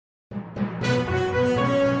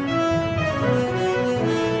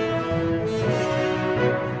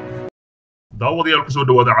daawadayaal ku soo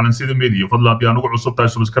dhawaada calansida media fadlan haddii anugu cusub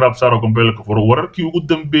tahay subscribe saaro gombeelka furo wararkii ugu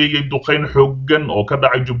dambeeyay duqeyn xooggan oo ka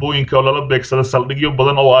dhacay jubbooyinka oo lala beegsaday saldhigyo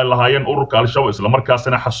badan oo ay lahaayeen ururka al-shabaab isla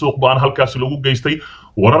markaasina xasuuq baan halkaas lagu geystay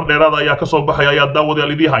warar dheeraad ayaa ka soo baxay ayaa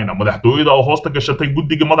daawadayaal idii hayna madaxtooyada oo hoosta gashatay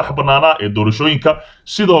guddiga madax bannaana ee doorashooyinka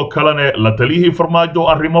sidoo kalena la taliyihii farmaajo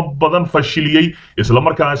arrimo badan fashiliyay isla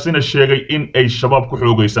markaasina sheegay in ay shabaab ku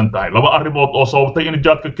xoogaysan tahay laba arrimood oo sababtay in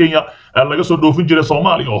jaadka Kenya laga soo dhoofin jiray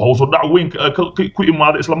Soomaaliya oo hoos u dhac weyn ku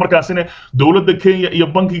imaaday isla markaasina dawladda Kenya iyo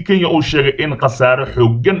banki Kenya oo sheegay in khasaare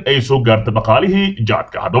xooggan ay soo gaartay dhaqaalihii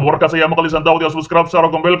jaadka hadaba warkaas ayaa maqlaysan daawadayaal subscribe saaro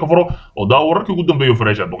gombeelka furo oo wararkii ugu dambeeyay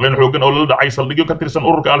fresh duqeyn xooggan oo la dhacay saldhigyo ka tirsan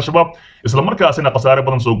ururka al-shabaab isla markaasina khasaare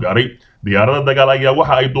badan soo gaaray diyaarada dagaal ayaa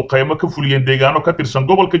waxa ay duqeymo ka fuliyeen deegaano ka tirsan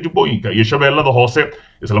gobolka Jubbooyinka iyo shabeellada hoose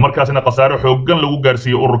isla markaasina khasaare xooggan lagu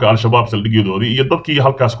gaarsiiyay ururka al-shabaab saldhigyadoodii iyo dadkii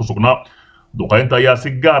halkaas ku sugnaa duqeynta ayaa si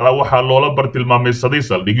gaar ah waxa loola bartilmaameedsaday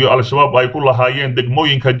saldhigyo al-shabaab ay ku lahaayeen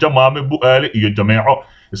degmooyinka Jamaame Bu'aale iyo Jameeco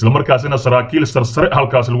isla markaasina Sarakil sarsare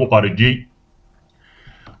halkaas lagu qaarajiyay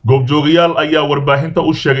goobjoogayaal ayaa warbaahinta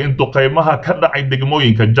u sheegay in duqeymaha ka dhacay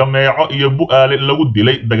degmooyinka Jameeco iyo Bu'aale lagu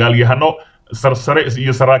dilay dagaalyahano sarsare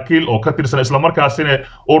iyo Sarakil oo ka tirsan isla markaasina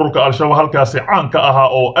ururka al-shabaab halkaas caan ka ahaa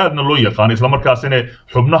oo aadna loo yaqaan isla markaasina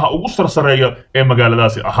xubnaha ugu sarsareeya ee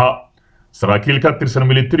magaaladaasi ahaa Sarakil ka tirsan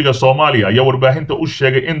militariga Soomaaliya ayaa warbaahinta u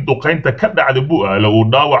sheegay in duqeynta ka dhacday Bu'aale uu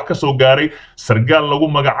dhaawac ka soo gaaray sargaal lagu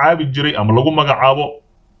magacaabi jiray ama lagu magacaabo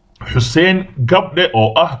Xuseen Gabdhe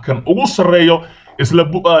oo ah kan ugu sareeyo isla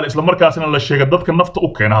Bu'aale isla markaasina la sheegay dadka nafta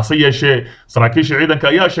u keenay hase yeeshee saraakiisha ciidanka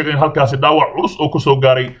ayaa sheegay in halkaas dhaawac culus oo ku soo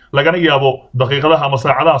gaaray lagana yaabo daqiiqadaha ama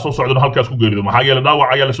saacadaha soo socda halkaas ku geerido maxaa yeelay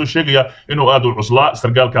dhaawac ayaa la soo sheegaya inuu aad u cuslaa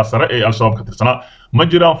sargaalka sare ee al-shabaab ka tirsanaa ma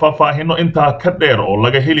jiraan faahfaahino intaa ka dheer oo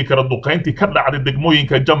laga heli karo duqeyntii ka dhacday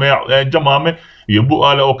degmooyinka Jamaame iyo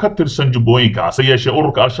Bu'aale oo ka tirsan Jubbooyinka hase yeeshee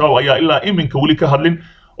ururka al-shabaab ayaa ilaa iminka wali ka hadlin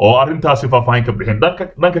oo arrintaasi faahfaahin ka bixin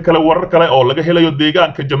dhanka kale warar kale oo laga helayo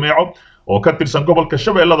deegaanka Jameeco oo ka tirsan gobolka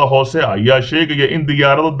shabeellada hoose ayaa sheegaya in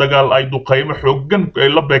diyaarado dagaal ay duqeymo xooggan ay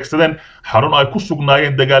la beegsadeen xarun ay ku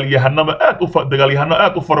sugnaayeen dagaalyahano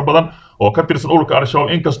aad u fara badan oo ka tirsan ururka al-shabaab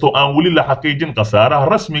inkastoo aan wali la xaqiijin khasaaraha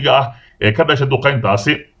rasmiga ah ee ka dhashay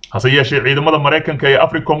duqeyntaasi hase yeeshee ciidamada Mareykanka ee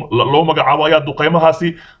Africom loo magacaabo ayaa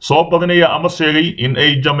duqeymahaasi soo badinaya ama sheegay in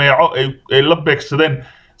ay Jameeco ay la beegsadeen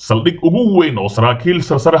saldhig ugu weyn oo Sarakil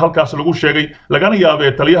sarsare halkaas lagu sheegay lagana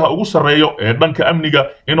yaabay taliyaha ugu sareeyo ee dhanka amniga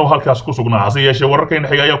inuu halkaas ku sugnaa hase yeeshee wararkayna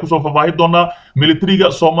xiga ayaa ku soo faahfaahin doona militariga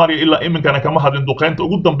Soomaaliya ilaa iminkana kama hadlin duqeynta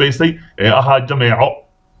ugu dambeysay ee ahaa Jameeco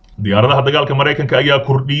diyaaradaha dagaalka Mareykanka ayaa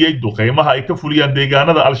kordhiyay duqeymaha ay ka fuliyaan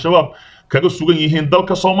deegaanada al-shabaab kaga sugan yihiin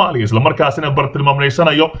dalka Soomaaliya isla markaasina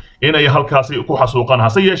bartilmaameedsanayo inay halkaas ku xasuuqaan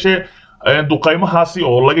hase yeeshee duqeymahaasi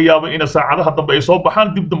oo laga yaabo in saacadaha dambe ay soo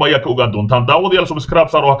baxaan dib dambe ayaa ka ogaan doontaan daawadayaal subscribe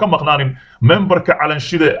saar oo ka maqnaanin memberka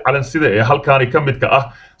calansida ee halkaani ka midka ah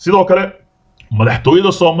sidoo kale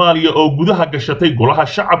madaxtooyada Soomaaliya oo gudaha gashatay golaha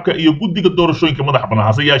shacabka iyo guddiga doorashooyinka madax bannaan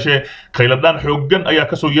hase yeeshee khayladaan xooggan ayaa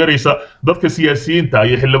ka soo yeeraysa dadka siyaasiyiinta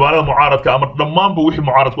iyo xildhibaanada mucaaradka ama dhammaanba wixii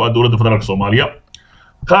mucaarad ku ah dawladda federaalka Soomaaliya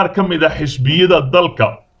qaar ka mid ah xisbiyada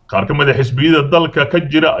dalka ka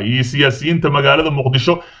jira ay siyaasiyiinta magaalada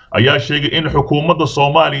Muqdisho ayaa sheegay in xukuumadda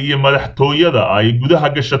Soomaaliya iyo madaxtooyada ay gudaha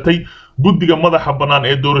gashatay guddiga madaxa bannaan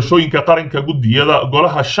ee doorashooyinka qaranka guddiyada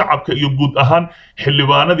golaha shacabka iyo guud ahaan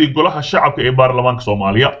xildhibaanadii golaha shacabka ee baarlamaanka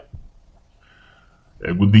Soomaaliya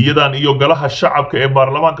guddiyadan iyo golaha shacabka ee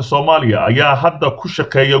baarlamaanka Soomaaliya ayaa hadda ku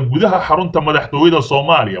shaqeeya gudaha xarunta madaxtooyada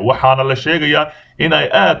Soomaaliya waxaana la sheegayaa in ay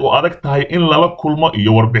aad u adag tahay in lala kulmo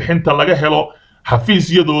iyo warbixinta laga helo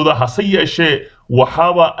xafiisyadooda hase yeeshee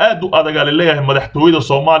waxaaba aad u adag la leeyahay madaxtooyada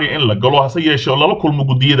Soomaaliya in la galo hase yeeshee lala kulmo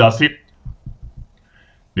guddiyadaasi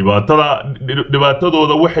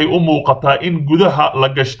dhibaatadooda waxay u muuqataa in gudaha la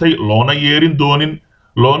gashtay loona yeerin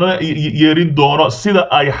doono sida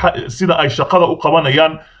ay shaqada u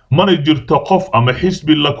qabanayaan mana jirto qof ama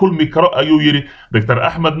xisbi la kulmi karo ayuu yiri Dr.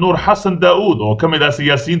 Axmed Nuur Xasan Daawud oo ka mid ah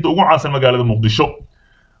siyaasiyiinta ugu caansan magaalada Muqdisho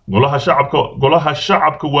golaha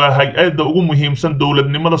shacabka waa hay'adda ugu muhiimsan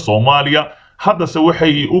dawladnimada Soomaaliya haddase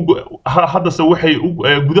waxay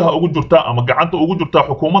gudaha ugu jirtaa ama gacanta ugu jirtaa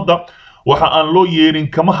xukuumadda waxa aan loo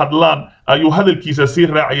yeerin kama hadlaan ayuu hadalkiisa sii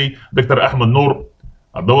raaciyay Dr. Axmed Nuur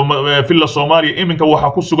haddaba filla Soomaaliya iminka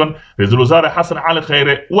waxa ku sugan ra'iisul wasaare Xasan Cali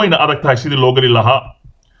Khayre wayna adag tahay sidii loo gali lahaa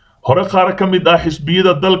hore qaar ka mid ah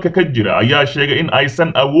xisbiyada dalka ka jira ayaa sheegay in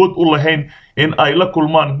aysan awood u lahayn in ay la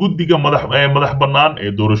kulmaan guddiga madax bannaan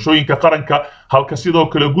ee doorashooyinka qaranka halka sidoo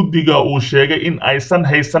kale guddiga uu sheegay in aysan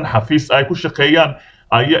haysan xafiis ay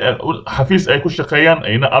ku shaqeeyaan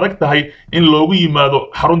ayna adag tahay in loogu yimaado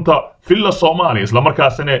xarunta filla Soomaaliya isla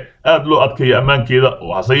markaasina aad loo adkeeyo ammaankeeda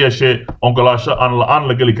waxase yeeshee oggolaasho aan la'aan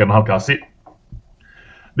la geli karin halkaasi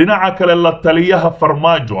dhinaca kale la taliyaha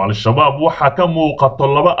farmaajo al-shabaab waxa ka muuqato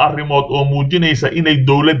laba arrimood oo muujinaysa inay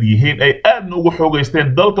dawlad yihiin ay aad ugu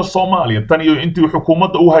xoogaysteen dalka Soomaaliya tan iyo intii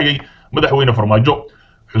xukuumadda u hayay madaxweyne farmaajo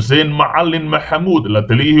xuseen macallin maxamuud la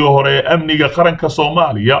taliyihii hore ee amniga qaranka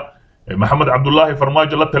Soomaaliya maxamed cabdullaahi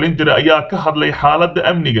farmaajo la talin jiray ayaa ka hadlay xaaladda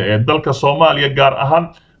amniga ee dalka Soomaaliya gaar ahaan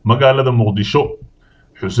magaalada Muqdisho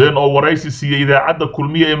xuseen oo waraysi siiyay idaacadda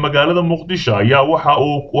kulmiye ee magaalada Muqdisho ayaa waxa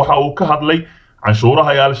uu ka hadlay canshuuraha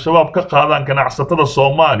ay al-shabaab ka qaadaan ganacsatada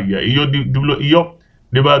Soomaaliya iyo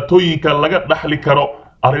dhibaatooyinka laga dhaxli karo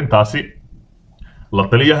arrintaasi la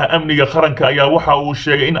taliyaha amniga qaranka ayaa waxa uu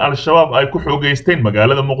sheegay in al-shabaab ay ku xoogaysteen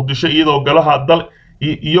magaalada Muqdisho iyadoo golaha dal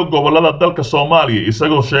iyo gobolada dalka Soomaaliya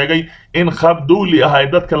isagoo sheegay in qaab dawli ah ay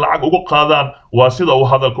dadka lacag uga qaadaan waa sida uu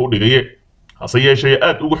hadalka u dhigay hase yeeshee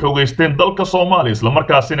aad ugu xoogaysteen dalka Soomaaliya isla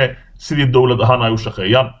markaasina sidii dawlad ahaan ay u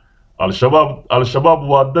shaqeeyaan al-shabaab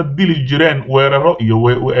waa dad dili jireen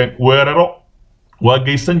weeraro waa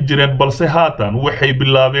geysan jireen balse haatan waxay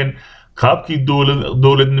bilaabeen qaabkii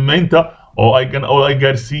dawladnimeynta oo ay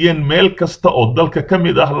gaarsiiyeen meel kasta oo dalka ka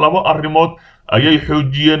mid ah laba arrimood ayay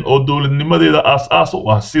xoojiyeen oo dawladnimadeeda aas-aas u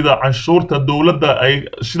ah sida canshuurta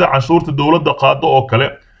dawladda qaado oo kale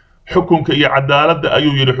xukunka iyo cadaaladda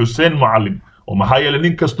ayuu yiri xuseen macallin oo maxaa yeelay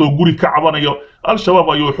nin kastoo guri ka cabanayo al-shabaab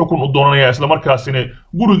ayuu xukun u doonanayaa isla markaasina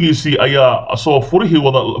gurigiisii ayaa soo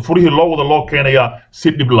furihii loo keenayaa si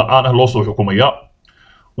dhib la'aan ah loo soo xukumaya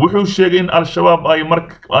wuxuu sheegay in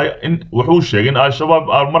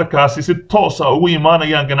al-shabaab markaasi si toos ah ugu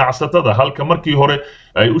imaanayaan ganacsatada halka markii hore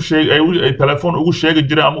ay telefoon ugu sheegi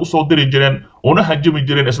jireen ama u soo diri jireen una hajimi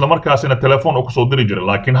jireen isla markaasina telefoon ugu soo diri jireen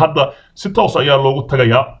laakiin hadda si toos ayaa loogu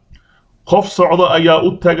tagayaa qof socdo ayaa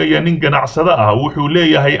u tagaya nin ganacsada ah wuxuu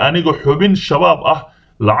leeyahay aniga xubin shabaab ah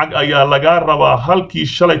lacag ayaa laga rabaa halkii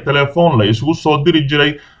shalay telefoon la isugu soo diri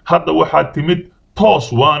jiray hadda waxaa timid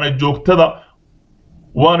toos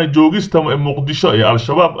waana joogista Muqdisho ee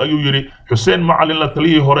al-shabaab ayuu yiri xuseen macallin la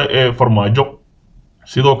taliyihii hore ee farmaajo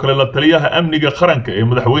sidoo kale la taliyaha amniga qaranka ee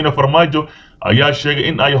madaxweyne farmaajo ayaa sheegay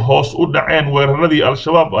in ay hoos u dhaceen weeraradii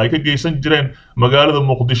al-shabaab ay ka geysan jireen magaalada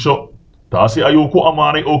Muqdisho taasi ayuu ku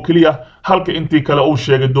amaanay oo kaliya halka intii kale uu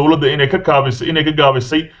sheegay dawladda inay ka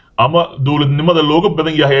gaabisay ama dawladnimada looga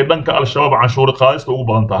badan yahay ee dhanka al-shabaab canshuur qaadista ugu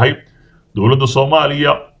badan tahay dawladda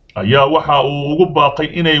Soomaaliya ayaa waxa uu ugu baaqay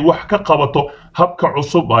inay wax ka qabato habka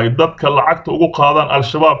cusub ay dadka lacagta ugu qaadaan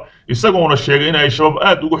al-shabaab isagoona sheegay in ay shabaab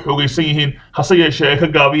aad ugu xoogaysan yihiin hase yeeshee ay ka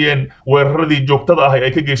gaabiyeen weeraradii joogtada ah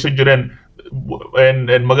ay ka geysan jireen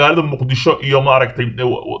magaalada Muqdisho iyo maaragtay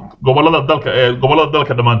gobolada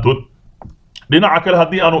dalka dhamaantood dhinaca kale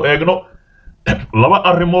haddii aanu eegno laba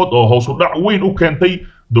arrimood oo hoos u dhac weyn u keentay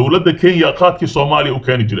dawladda Kenya qaadkii Soomaaliya u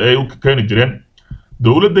keeni jireen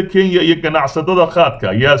dawladda Kenya iyo ganacsatada qaadka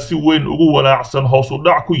ayaa si weyn ugu walaacsan hoos u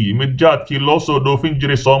dhac ku yimid jaadkii loo soo dhoofin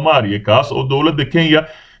jiray Soomaaliya kaas oo dawladda Kenya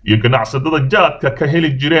iyo ganacsatada jaadka ka heli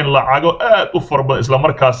jireen lacago aad u farbadan isla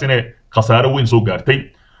markaasina khasaare weyn soo gaartay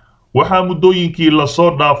waxaa muddooyinkii la soo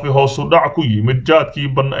dhaafay hoos u dhac ku yimid jaadkii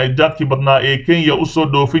badnaa ee Kenya u soo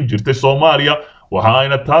dhoofin jirtay Soomaaliya waxa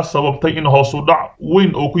ayna taas sababtay in hoos u dhac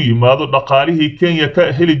weyn oo ku yimaado dhaqaalihii Kenya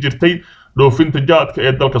ka heli jirtay dhoofinta jaadka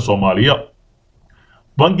ee dalka Soomaaliya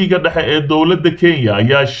bangiga dhexe ee dawladda Kenya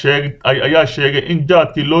ayaa sheegay in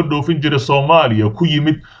jaadkii loo dhoofin jiray Soomaaliya ku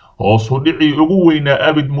yimid hoos u dhicii ugu weynaa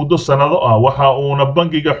abid muddo sanado ah waxa uuna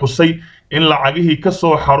bangiga xusay in lacagihii ka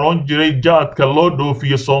soo xaroon jiray jaadka loo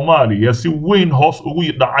dhoofiyo Soomaaliya si weyn hoos ugu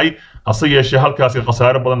dhacay hase yeeshee halkaasi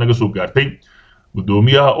khasaare badan naga soo gaartay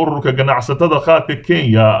gudoomiyaha ururka ganacsatada qaadka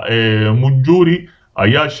Kenya Munjuri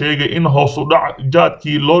ayaa sheegay in hoos u dhac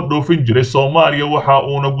jaadkii loo dhoofin jiray Soomaaliya waxa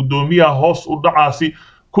uuna gudoomiyaha hoos u dhacaasi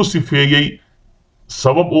ku sifeeyay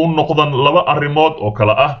sabab uu noqdan laba arrimood oo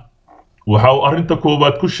kala ah waxa uu arrinta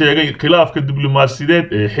koowaad ku sheegay khilaafka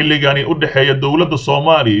diblomaasiyadeed ee xilligani u dhaxeeya dawladda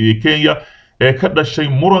Soomaaliya iyo Kenya ee ka dhashay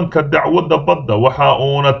muranka dacwadda badda waxa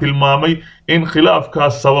uuna tilmaamay in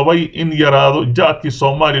khilaafkaas sababay in yaraado jaadkii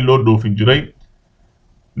Soomaaliya loo dhoofin jiray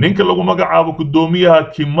ninka lagu magacaabo gudoomiyaha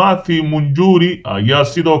Kimathi Munjuri ayaa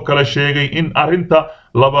sidoo kale sheegay in arrinta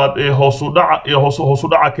labaad ee hoos u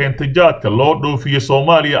dhaca keentay jaadka loo dhoofiyay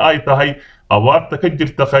Soomaaliya ay tahay abaarta ka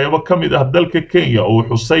jirta qaybo ka mid ah dalka Kenya oo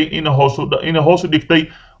xusay in hoos u dhigtay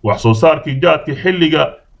wax soo saarkii jaadka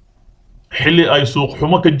xilli ay suuq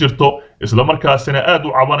xumo ka jirto isla markaasina aad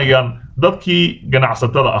u cabanayaan dadkii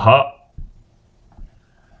ganacsatada ahaa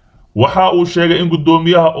waxa uu sheegay in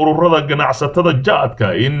gudoomiyaha ururada ganacsatada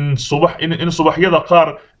jaadka in subaxyada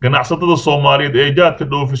qaar ganacsatada Soomaaliyeed ee jaadka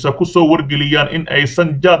dhoofisa ku soo wargeliyaan in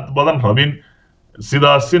aysan jaad badan rabin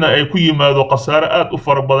sidaasina ay ku yimaado khasaare aad u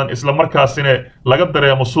fara badan isla markaasina laga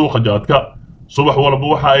dareemo suuqa jaadka subax walba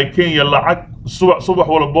waxa ay Kenya lacag subax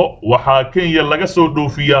walba waxa Kenya laga soo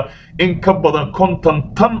dhoofiyaa in ka badan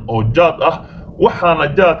 50 tan oo jaad ah waxaana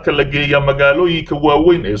jaadka la geeyaa magaalooyinka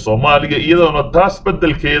waaweyn ee Soomaaliya iyadoo taas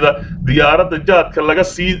bedelkeeda diyaaradda jaadka laga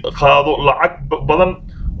sii qaado lacag badan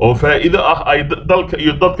oo faa'iido ah ay dalka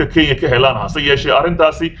iyo dadka Kenya ka helaan hase yeeshee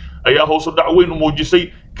arintaasi ayaa hoos u dhac weyn u muujisay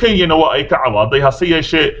Kenyana waa ay ka cabaaday hase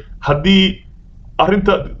yeeshee haddii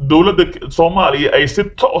arinta dawladda Soomaaliya ay si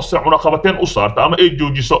toos ah cunaqabateen u saarto ama ay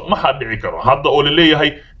joojiso ma dhici karo hadda oo la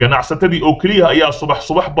leeyahay ganacsatadii oo kaliya ayaa subax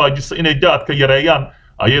baajisa inay jaadka yareeyaan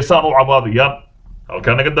ayay saan u cabaadayaan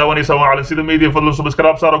halka naga daawanaysa waa calansida media fadlan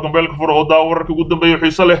subscribe saaro gombeelka furo oo daawo wararka ugu dambeeyo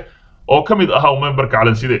xiiso leh oo kamid ah memberka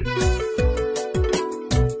calanside